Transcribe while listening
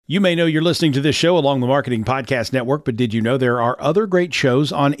You may know you're listening to this show along the Marketing Podcast Network, but did you know there are other great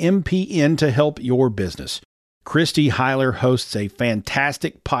shows on MPN to help your business? Christy Heiler hosts a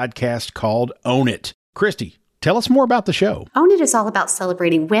fantastic podcast called Own It. Christy, tell us more about the show. Own It is all about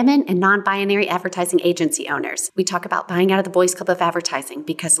celebrating women and non-binary advertising agency owners. We talk about buying out of the Boys Club of Advertising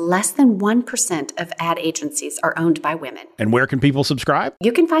because less than 1% of ad agencies are owned by women. And where can people subscribe?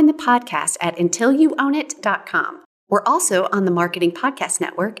 You can find the podcast at untilyouownit.com. We're also on the Marketing Podcast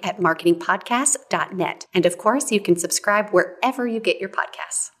Network at marketingpodcast.net. And of course, you can subscribe wherever you get your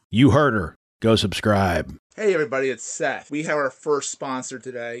podcasts. You heard her. Go subscribe. Hey everybody, it's Seth. We have our first sponsor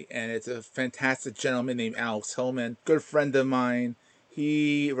today, and it's a fantastic gentleman named Alex Hillman, good friend of mine.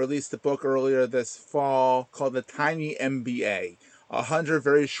 He released a book earlier this fall called The Tiny MBA, 100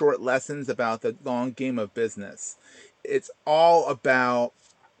 very short lessons about the long game of business. It's all about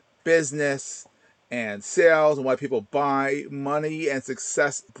business and sales and why people buy, money and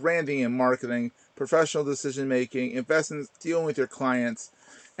success, branding and marketing, professional decision making, investments, dealing with your clients.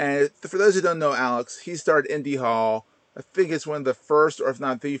 And for those who don't know Alex, he started Indie Hall. I think it's one of the first, or if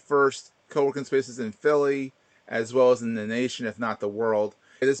not the first, co-working spaces in Philly, as well as in the nation, if not the world.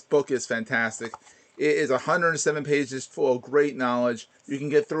 This book is fantastic. It is 107 pages full of great knowledge. You can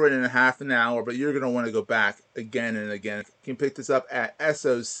get through it in a half an hour, but you're going to want to go back again and again. You can pick this up at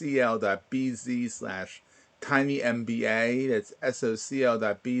socl.bz/tinymba. That's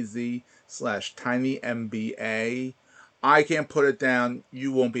socl.bz/tinymba. I can't put it down.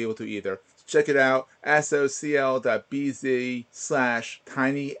 You won't be able to either. Check it out.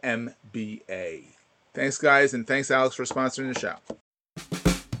 socl.bz/tinymba. Thanks, guys, and thanks, Alex, for sponsoring the show.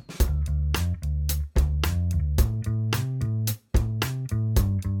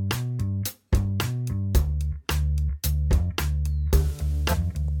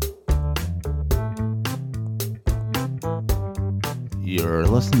 You're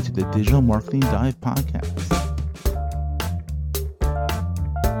listening to the Digital Marketing Dive Podcast.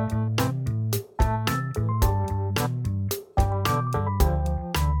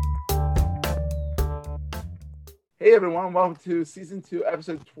 Hey everyone, welcome to Season 2,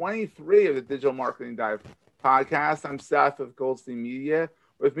 Episode 23 of the Digital Marketing Dive Podcast. I'm Seth of Goldstein Media.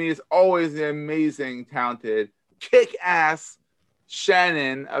 With me is always the amazing, talented, kick-ass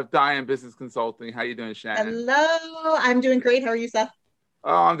Shannon of Diane Business Consulting. How you doing, Shannon? Hello, I'm doing great. How are you, Seth?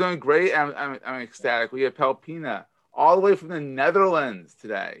 Oh, I'm doing great. I'm ecstatic. We have Pelpina all the way from the Netherlands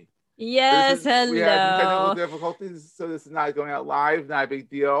today. Yes, hello. We had technical difficulties, so this is not going out live. Not a big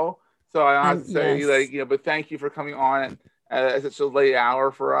deal. So I don't have to say, yes. but thank you for coming on at such a late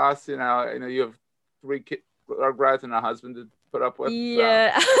hour for us. I know you have 3 kids, grads and a husband to put up with.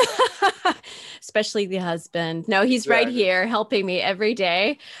 Yeah, so. Especially the husband. No, he's right here helping me every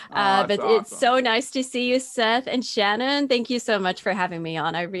day. But awesome. It's so nice to see you, Seth and Shannon. Thank you so much for having me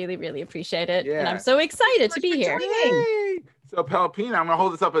on. I really, really appreciate it. Yeah. And I'm so excited to be here. Yay. So Pelpina, I'm going to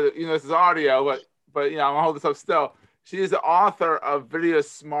hold this up. This is audio, but I'm going to hold this up still. She is the author of Video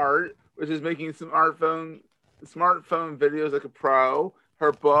Smart, which is making smartphone videos like a pro.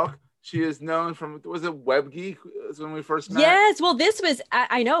 Her book. She is known from, was it WebGeek when we first met? Yes. Well, this was,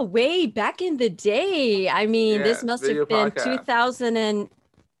 I know, way back in the day. I mean, this must have been podcast.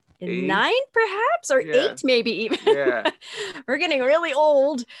 2009 perhaps, or 8 maybe even. Yeah. We're getting really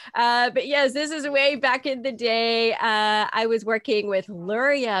old. But yes, this is way back in the day. I was working with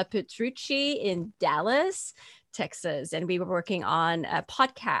Luria Petrucci in Dallas, Texas, and we were working on a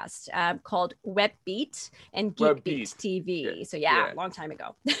podcast called Webbeat and Geekbeat TV. Yeah. So a long time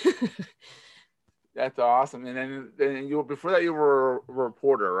ago. That's awesome. And then you before that you were a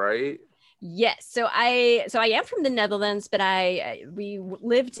reporter, right? Yes. So I am from the Netherlands, but we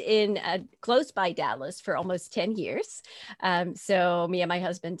lived in close by Dallas for almost 10 years. So me and my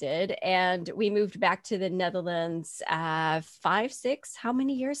husband did, and we moved back to the Netherlands 5, 6, how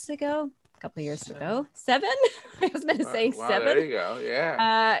many years ago? Couple of years ago. 7. My husband is saying 7. There you go.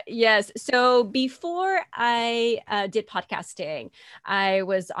 Yeah. Yes. So before I did podcasting, I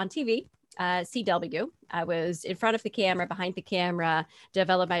was on TV, CW. I was in front of the camera, behind the camera,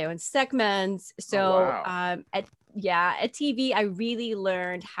 developed my own segments. So at TV, I really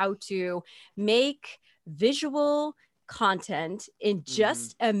learned how to make visual content in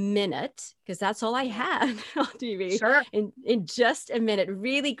just a minute, because that's all I had on TV. Sure. In just a minute,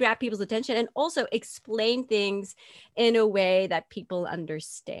 really grab people's attention and also explain things in a way that people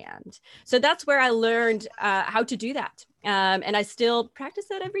understand. So that's where I learned how to do that. And I still practice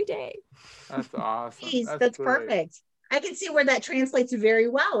that every day. That's awesome. Jeez, that's perfect. I can see where that translates very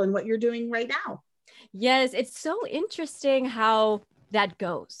well in what you're doing right now. Yes, it's so interesting how that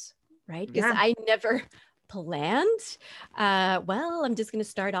goes, right? Because I never planned. Well, I'm just going to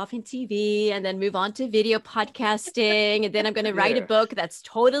start off in TV and then move on to video podcasting. And then I'm going to write a book that's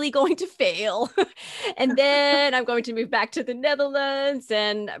totally going to fail. And then I'm going to move back to the Netherlands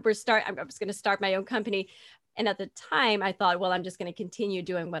and I was going to start my own company. And at the time I thought, well, I'm just going to continue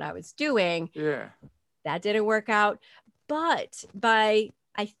doing what I was doing. Yeah. That didn't work out. But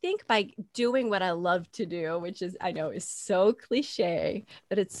I think by doing what I love to do, which is, I know is so cliche,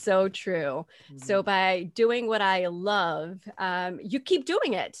 but it's so true. So by doing what I love, you keep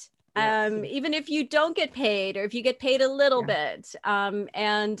doing it. Even if you don't get paid or if you get paid a little bit.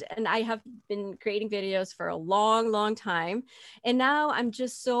 And I have been creating videos for a long time. And now I'm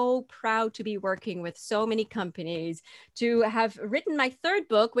just so proud to be working with so many companies, to have written my third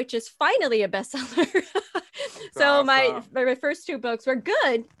book, which is finally a bestseller. So awesome. my first two books were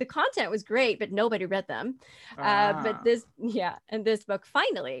good. The content was great, but nobody read them. But this book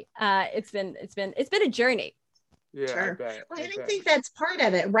finally, it's been a journey. Yeah, Sure. I bet. Well, I think that's part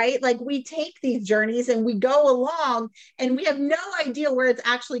of it, right? Like we take these journeys and we go along and we have no idea where it's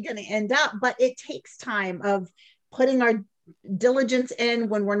actually going to end up, but it takes time of putting our diligence in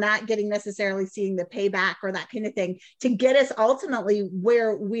when we're not getting necessarily seeing the payback or that kind of thing to get us ultimately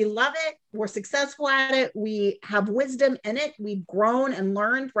where we love it, we're successful at it, we have wisdom in it, we've grown and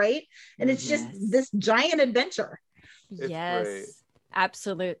learned, right? And it's just this giant adventure. Yes. Great.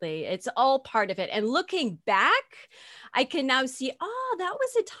 Absolutely. It's all part of it. And looking back, I can now see, oh, that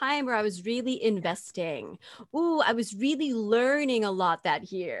was a time where I was really investing. Ooh, I was really learning a lot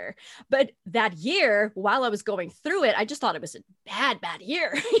that year. But that year, while I was going through it, I just thought it was a bad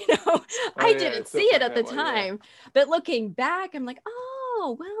year. I didn't see it at the time. But looking back, I'm like,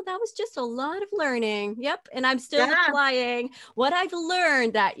 oh, well, that was just a lot of learning. Yep. And I'm still applying what I've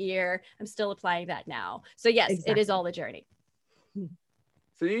learned that year. I'm still applying that now. So yes, it is all a journey.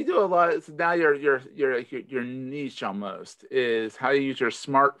 So you do a lot. So now your niche almost is how you use your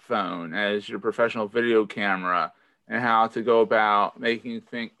smartphone as your professional video camera, and how to go about making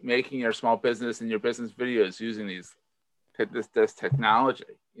your small business and your business videos using this technology.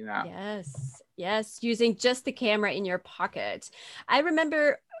 Yes, using just the camera in your pocket. I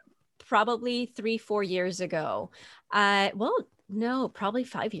remember probably 3-4 years ago. No, probably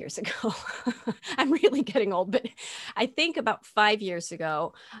 5 years ago. I'm really getting old, but I think about 5 years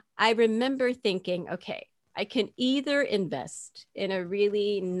ago, I remember thinking, okay, I can either invest in a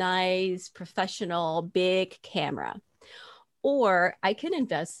really nice, professional, big camera, or I can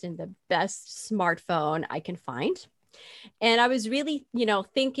invest in the best smartphone I can find. And I was really,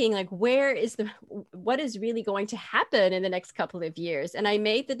 thinking like, what is really going to happen in the next couple of years? And I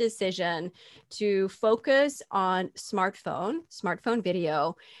made the decision to focus on smartphone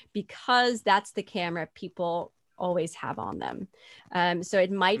video, because that's the camera people always have on them. So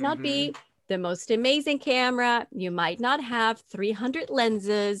it might not be the most amazing camera. You might not have 300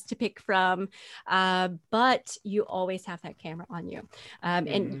 lenses to pick from, but you always have that camera on you.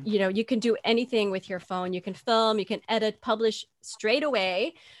 And, you can do anything with your phone. You can film, you can edit, publish straight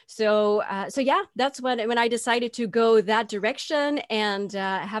away. So yeah, that's when I decided to go that direction, and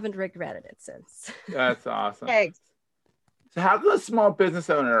haven't regretted it since. That's awesome. Thanks. So how can a small business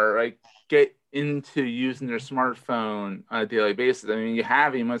owner get into using their smartphone on a daily basis? I mean, you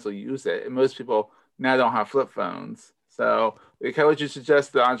might as well use it. And most people now don't have flip phones. So how would you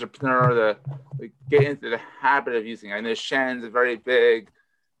suggest the entrepreneur to get into the habit of using it? I know Shannon's a very big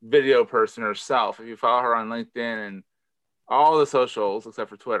video person herself. If you follow her on LinkedIn and all the socials except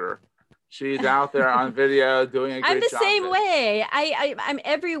for Twitter, she's out there on video doing a great job. I'm the same way. I'm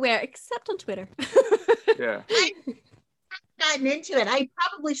everywhere except on Twitter. Yeah. I've gotten into it. I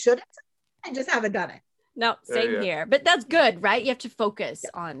probably should have. I just haven't done it. No, same here. But that's good, right? You have to focus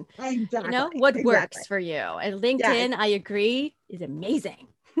on what works for you. And LinkedIn, I agree, is amazing.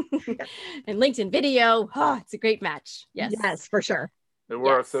 And LinkedIn video, it's a great match. Yes, for sure. It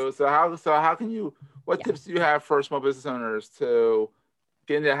works. Yes. So how can you? What tips do you have for small business owners to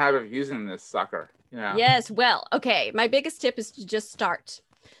get into the habit of using this sucker? Yes. Well, okay. My biggest tip is to just start.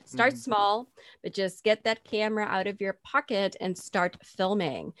 Start small, but just get that camera out of your pocket and start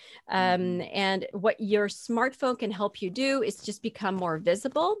filming. And what your smartphone can help you do is just become more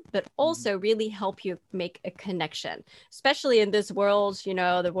visible, but also really help you make a connection, especially in this world,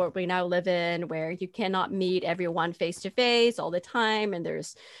 the world we now live in, where you cannot meet everyone face to face all the time, and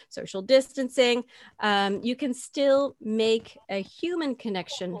there's social distancing. You can still make a human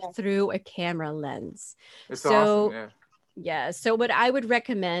connection through a camera lens. It's awesome, yeah. Yeah. So what I would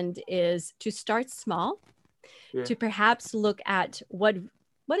recommend is to start small, to perhaps look at what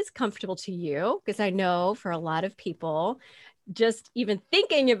is comfortable to you, because I know for a lot of people, just even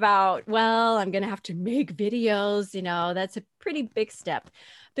thinking about, well, I'm going to have to make videos, that's a pretty big step.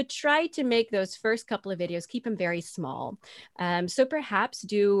 But try to make those first couple of videos, keep them very small. So perhaps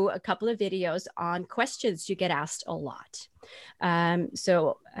do a couple of videos on questions you get asked a lot.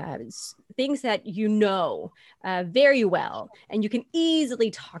 Things that very well and you can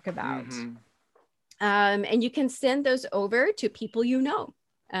easily talk about. And you can send those over to people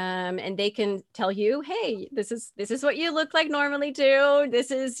and they can tell you, hey, this is what you look like normally too.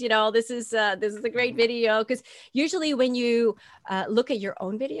 This is a great video. Because usually when you look at your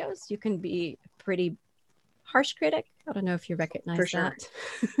own videos, you can be a pretty harsh critic. I don't know if you recognize that.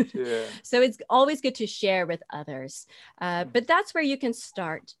 Yeah. So it's always good to share with others. But that's where you can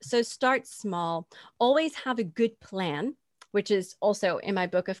start. So start small. Always have a good plan, which is also in my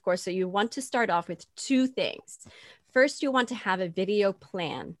book, of course. So you want to start off with two things. First, you want to have a video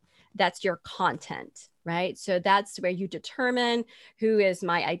plan. That's your content, right? So that's where you determine who is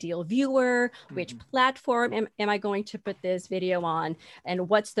my ideal viewer, which platform am I going to put this video on, and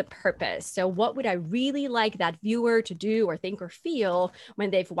what's the purpose? So what would I really like that viewer to do or think or feel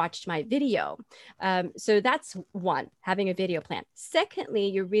when they've watched my video? So that's one, having a video plan. Secondly,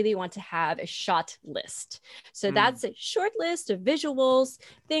 you really want to have a shot list. So that's a short list of visuals,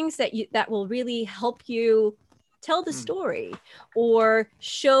 things that will really help you tell the story or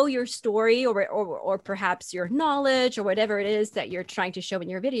show your story or perhaps your knowledge or whatever it is that you're trying to show in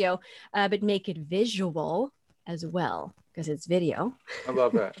your video, but make it visual as well because it's video. I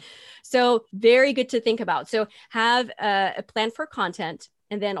love that. So very good to think about. So have a plan for content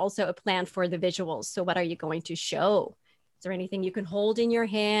and then also a plan for the visuals. So what are you going to show? Is there anything you can hold in your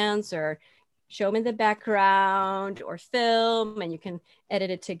hands or show them in the background or film and you can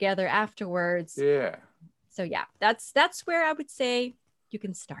edit it together afterwards? Yeah. So yeah, that's where I would say you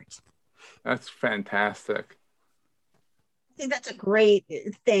can start. That's fantastic. I think that's a great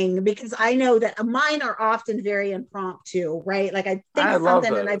thing because I know that mine are often very impromptu, right? Like I think of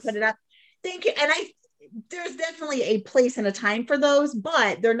something and I put it up. Thank you. And there's definitely a place and a time for those,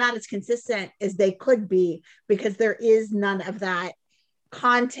 but they're not as consistent as they could be because there is none of that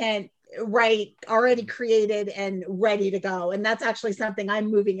content right already created and ready to go. And that's actually something I'm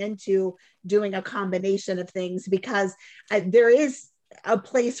moving into, doing a combination of things because there is a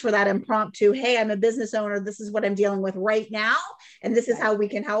place for that impromptu, hey, I'm a business owner, this is what I'm dealing with right now and this is how we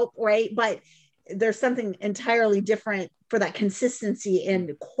can help, right? But there's something entirely different for that consistency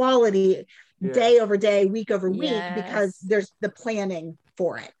and quality day over day, week over week, because there's the planning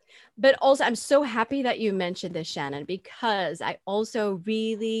for it. But also, I'm so happy that you mentioned this, Shannon, because I also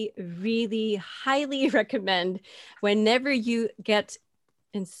really, really highly recommend whenever you get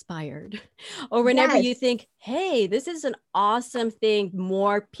inspired or whenever you think, hey, this is an awesome thing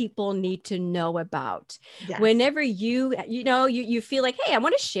more people need to know about. Whenever you feel like, hey, I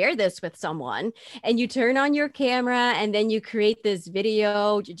want to share this with someone, and you turn on your camera and then you create this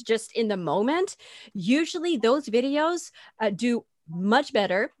video just in the moment, usually those videos do much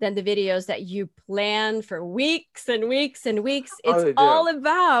better than the videos that you plan for weeks and weeks and weeks. It's all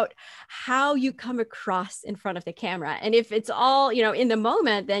about how you come across in front of the camera. And if it's all, in the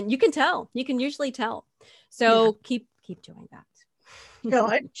moment, then you can usually tell. So keep doing that. No,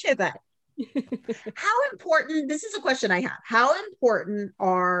 I appreciate that. How important, this is a question I have. How important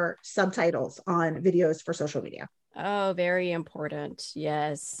are subtitles on videos for social media? Oh, very important.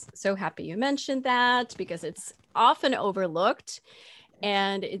 Yes. So happy you mentioned that because it's often overlooked.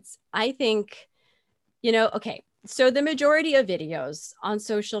 And I think, okay, so the majority of videos on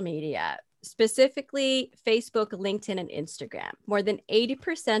social media, specifically Facebook, LinkedIn, and Instagram, more than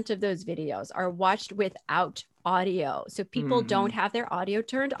 80% of those videos are watched without audio. So people don't have their audio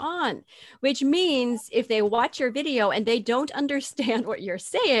turned on, which means if they watch your video and they don't understand what you're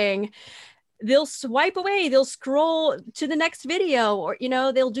saying, they'll swipe away, they'll scroll to the next video, or,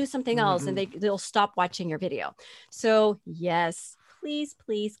 they'll do something else and they'll stop watching your video. So yes,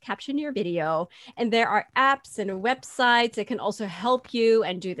 please caption your video. And there are apps and websites that can also help you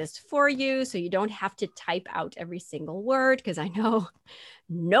and do this for you. So you don't have to type out every single word, because I know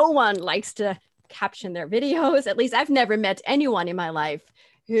no one likes to caption their videos. At least I've never met anyone in my life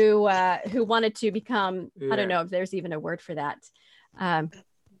who wanted to become, I don't know if there's even a word for that.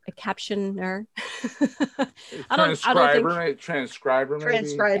 A captioner. Transcriber.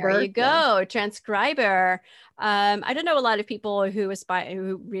 There you go. Transcriber. I don't know a lot of people who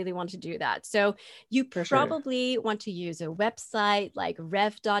really want to do that. So you probably want to use a website like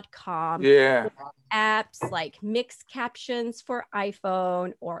rev.com. Yeah. Apps like Mix Captions for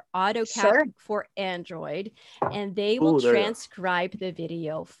iPhone or AutoCap for Android, and they will transcribe the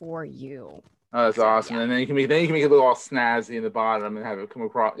video for you. Oh, that's So, awesome. yeah. And then you can make it look all snazzy in the bottom and have it come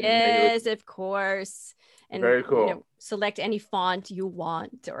across. Yes, of course. And Very cool. select any font you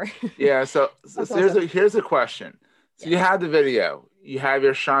want or Yeah. So That's here's a question. So you have the video, you have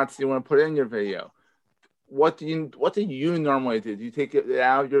your shots you want to put in your video. What do you normally do? Do you take it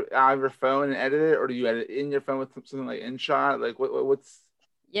out of your phone and edit it, or do you edit it in your phone with something like InShot? Like what's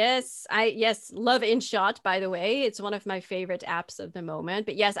Yes, love InShot, by the way. It's one of my favorite apps of the moment.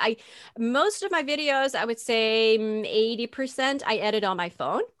 But yes, most of my videos, I would say 80% I edit on my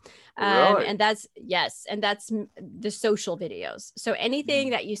phone. Really? And that's the social videos. So anything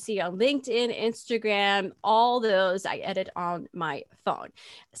that you see on LinkedIn, Instagram, all those I edit on my phone.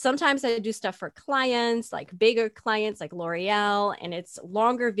 Sometimes I do stuff for clients, like bigger clients like L'Oreal, and it's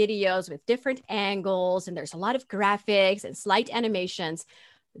longer videos with different angles, and there's a lot of graphics and slight animations.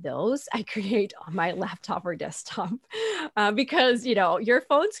 Those I create on my laptop or desktop because, your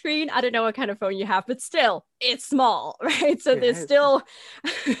phone screen, I don't know what kind of phone you have, but still it's small, right? So there's still,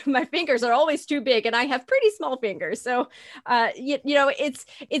 my fingers are always too big and I have pretty small fingers. So,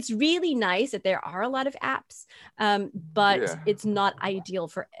 it's really nice that there are a lot of apps, but it's not ideal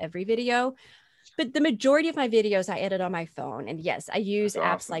for every video. But the majority of my videos I edit on my phone. And yes, I use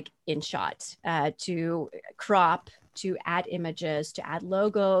apps like InShot to crop, to add images, to add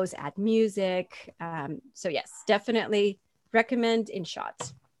logos, add music. So yes, definitely recommend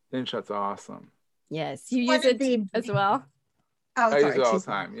InShot. InShot's awesome. Yes, you use it as well? I use it all the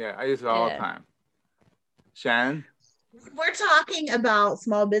time. Yeah, I use it all the time. Shannon? We're talking about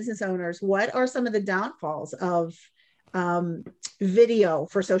small business owners. What are some of the downfalls of video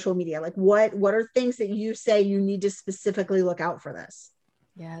for social media? Like what are things that you say you need to specifically look out for this?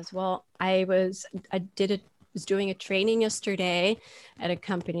 Yes, well, I was doing a training yesterday at a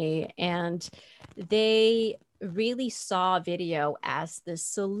company, and they really saw video as the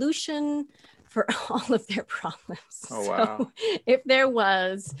solution for all of their problems. Oh, wow. So if there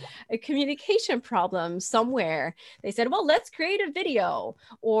was a communication problem somewhere, they said, well, let's create a video.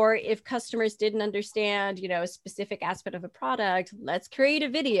 Or if customers didn't understand, a specific aspect of a product, let's create a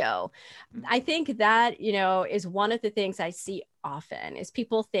video. I think that, is one of the things I see often is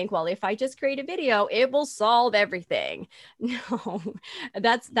people think, well, if I just create a video, it will solve everything. No,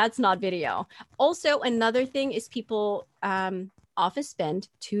 that's not video. Also, another thing is people often spend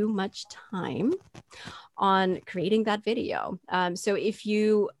too much time on creating that video. So if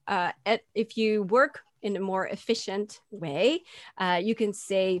you work in a more efficient way, you can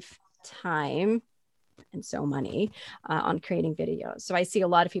save time and so money on creating videos. So I see a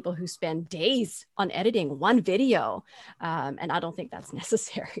lot of people who spend days on editing one video, and I don't think that's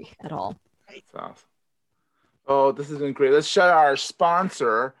necessary at all. That's awesome. Oh, this has been great. Let's shout out our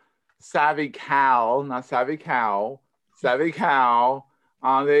sponsor, Savvy Cow, not Savvy Cow. Savvy Cow.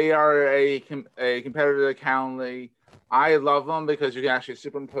 They are a competitor to Calendly. I love them because you can actually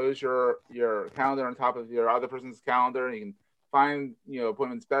superimpose your calendar on top of your other person's calendar, and you can find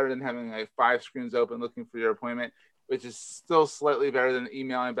appointments better than having like 5 screens open looking for your appointment, which is still slightly better than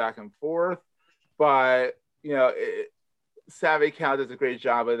emailing back and forth. But Savvy Cow does a great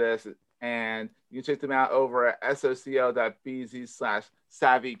job of this, and you can check them out over at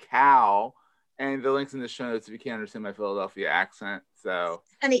soco.bz/savvycow. And the link's in the show notes if you can't understand my Philadelphia accent. So,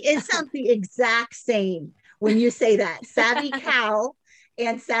 and it sounds the exact same when you say that. Savvy Cow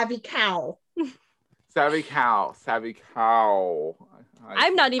and Savvy Cow. Savvy Cow, Savvy Cow.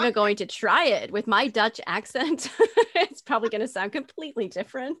 I'm not even going to try it with my Dutch accent. It's probably going to sound completely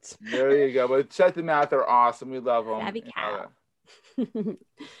different. There you go. But check them out. They're awesome. We love them. Savvy Cow.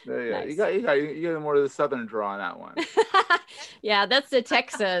 There you go. Nice. You got more of the southern draw on that one. Yeah, that's the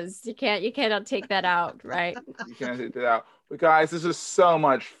Texas. You cannot take that out, right? You can't take that out. But guys, this is so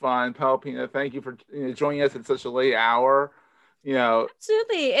much fun. Pelpina, thank you for joining us at such a late hour.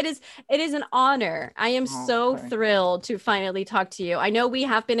 Absolutely. It is an honor. I am so thrilled to finally talk to you. I know we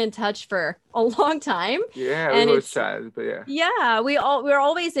have been in touch for a long time. Yeah, we always chatted, but yeah. Yeah, we're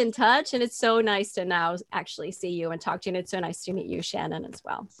always in touch, and it's so nice to now actually see you and talk to you. And it's so nice to meet you, Shannon, as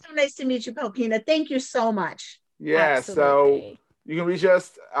well. So nice to meet you, Pelpina. Thank you so much. Yeah, Absolutely. So you can reach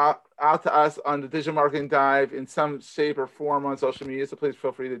us out to us on the Digital Marketing Dive in some shape or form on social media, so please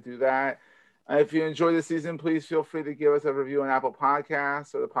feel free to do that. If you enjoy the season, please feel free to give us a review on Apple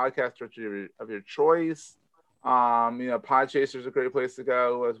Podcasts or the podcast directory of your choice. Podchaser is a great place to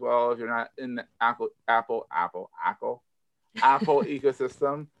go as well if you're not in the Apple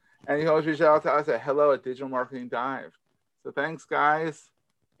ecosystem. And you can always reach out to us at hello@Digital Marketing Dive. So thanks, guys.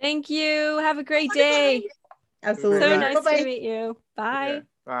 Thank you. Have a great day. Absolutely. So nice Bye-bye. to meet you. Bye.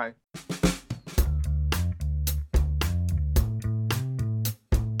 Yeah, bye.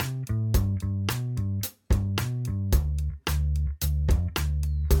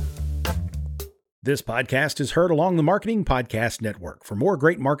 This podcast is heard along the Marketing Podcast Network. For more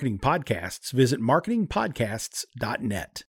great marketing podcasts, visit marketingpodcasts.net.